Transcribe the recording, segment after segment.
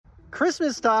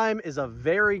Christmas time is a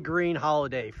very green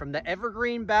holiday, from the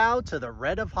evergreen bough to the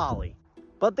red of holly.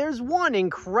 But there's one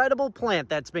incredible plant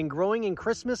that's been growing in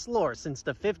Christmas lore since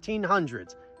the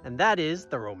 1500s, and that is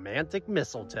the romantic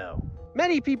mistletoe.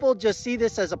 Many people just see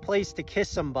this as a place to kiss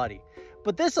somebody,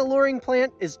 but this alluring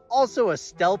plant is also a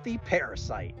stealthy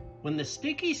parasite. When the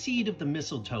sticky seed of the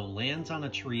mistletoe lands on a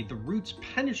tree, the roots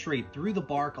penetrate through the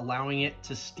bark, allowing it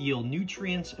to steal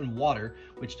nutrients and water,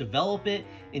 which develop it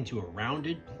into a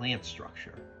rounded plant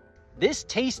structure. This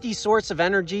tasty source of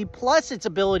energy, plus its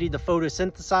ability to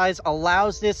photosynthesize,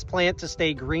 allows this plant to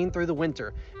stay green through the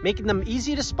winter, making them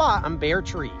easy to spot on bare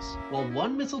trees. While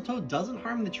one mistletoe doesn't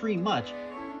harm the tree much,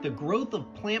 the growth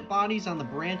of plant bodies on the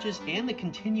branches and the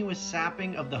continuous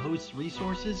sapping of the host's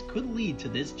resources could lead to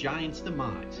this giant's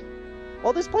demise.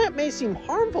 While this plant may seem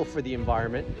harmful for the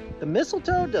environment, the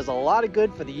mistletoe does a lot of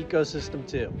good for the ecosystem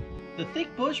too. The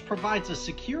thick bush provides a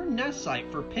secure nest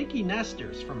site for picky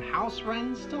nesters, from house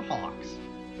wrens to hawks.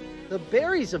 The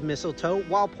berries of mistletoe,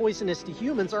 while poisonous to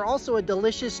humans, are also a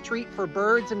delicious treat for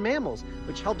birds and mammals,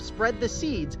 which help spread the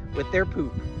seeds with their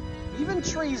poop. Even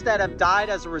trees that have died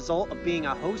as a result of being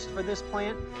a host for this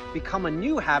plant become a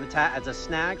new habitat as a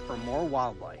snag for more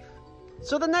wildlife.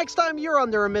 So the next time you're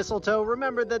under a mistletoe,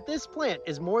 remember that this plant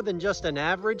is more than just an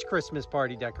average Christmas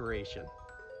party decoration.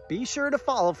 Be sure to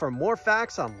follow for more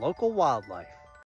facts on local wildlife.